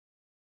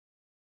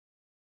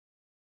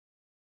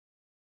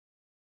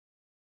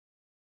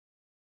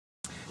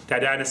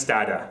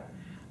Tadanastada.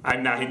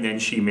 I'm Nihisgaka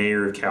Nenshi,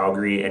 Mayor of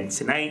Calgary, and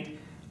tonight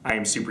I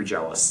am super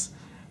jealous.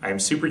 I am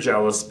super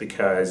jealous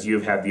because you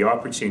have had the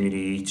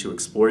opportunity to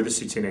explore the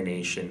Tsuut'ina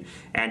Nation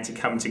and to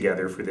come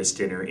together for this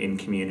dinner in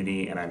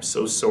community, and I'm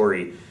so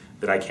sorry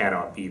that I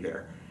cannot be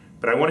there.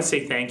 But I want to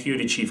say thank you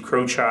to Chief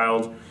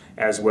Crowchild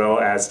as well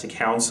as to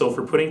Council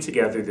for putting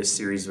together this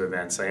series of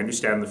events. I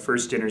understand the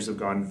first dinners have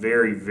gone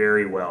very,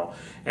 very well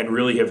and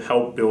really have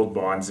helped build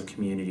bonds of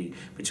community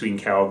between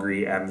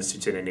Calgary and the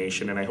Tsuut'ina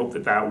Nation, and I hope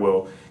that that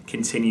will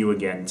continue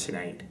again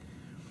tonight.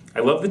 I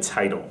love the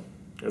title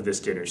of this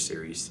dinner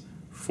series,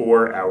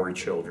 For Our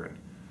Children,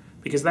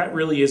 because that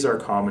really is our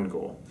common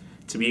goal,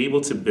 to be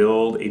able to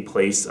build a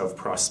place of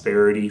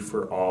prosperity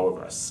for all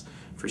of us,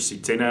 for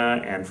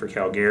Tsuut'ina and for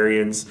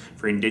Calgarians,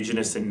 for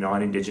Indigenous and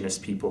non-Indigenous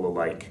people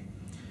alike.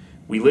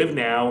 We live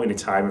now in a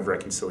time of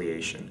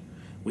reconciliation.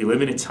 We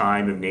live in a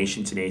time of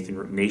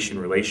nation-to-nation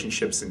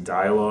relationships and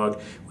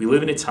dialogue. We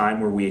live in a time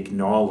where we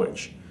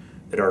acknowledge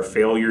that our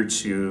failure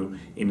to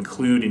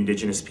include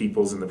Indigenous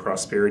peoples in the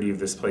prosperity of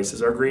this place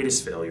is our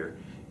greatest failure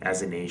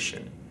as a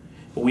nation.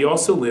 But we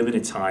also live in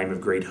a time of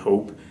great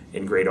hope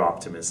and great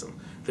optimism,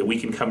 that we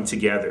can come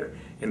together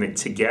and that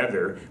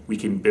together we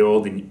can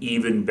build an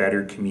even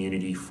better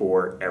community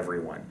for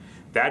everyone.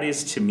 That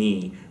is, to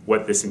me,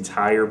 what this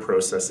entire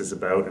process is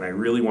about, and I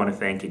really want to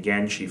thank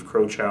again Chief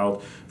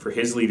Crowchild for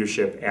his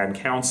leadership and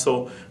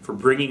Council for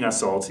bringing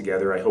us all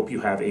together. I hope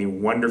you have a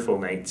wonderful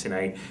night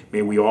tonight.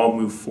 May we all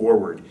move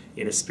forward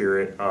in a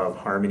spirit of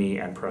harmony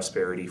and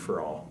prosperity for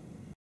all.